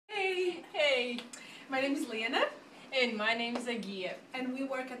Hey, My name is Lena, and my name is Agia. and we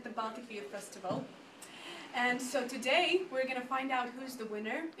work at the Baltic Youth Festival. And so today we're going to find out who's the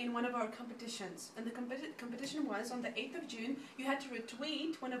winner in one of our competitions. And the competition was on the 8th of June. You had to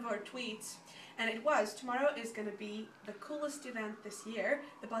retweet one of our tweets, and it was, tomorrow is going to be the coolest event this year,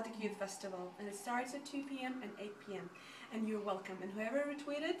 the Baltic Youth Festival. And it starts at 2 p.m. and 8 p.m. And you're welcome. And whoever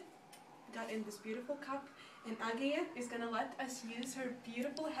retweeted got in this beautiful cup, and Agia is going to let us use her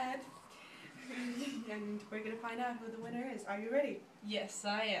beautiful head. And we're going to find out who the winner is. Are you ready? Yes,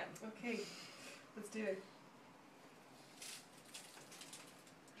 I am. Okay, let's do it.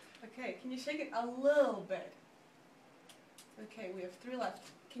 Okay, can you shake it a little bit? Okay, we have 3 left.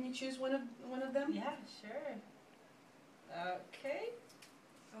 Can you choose one of them? Yeah, sure. Okay.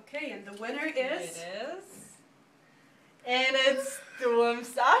 Okay, and the winner is... It is. And it's Storm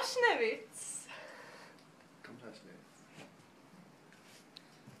Sashnevitz.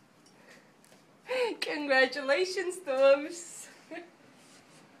 Congratulations, Storms.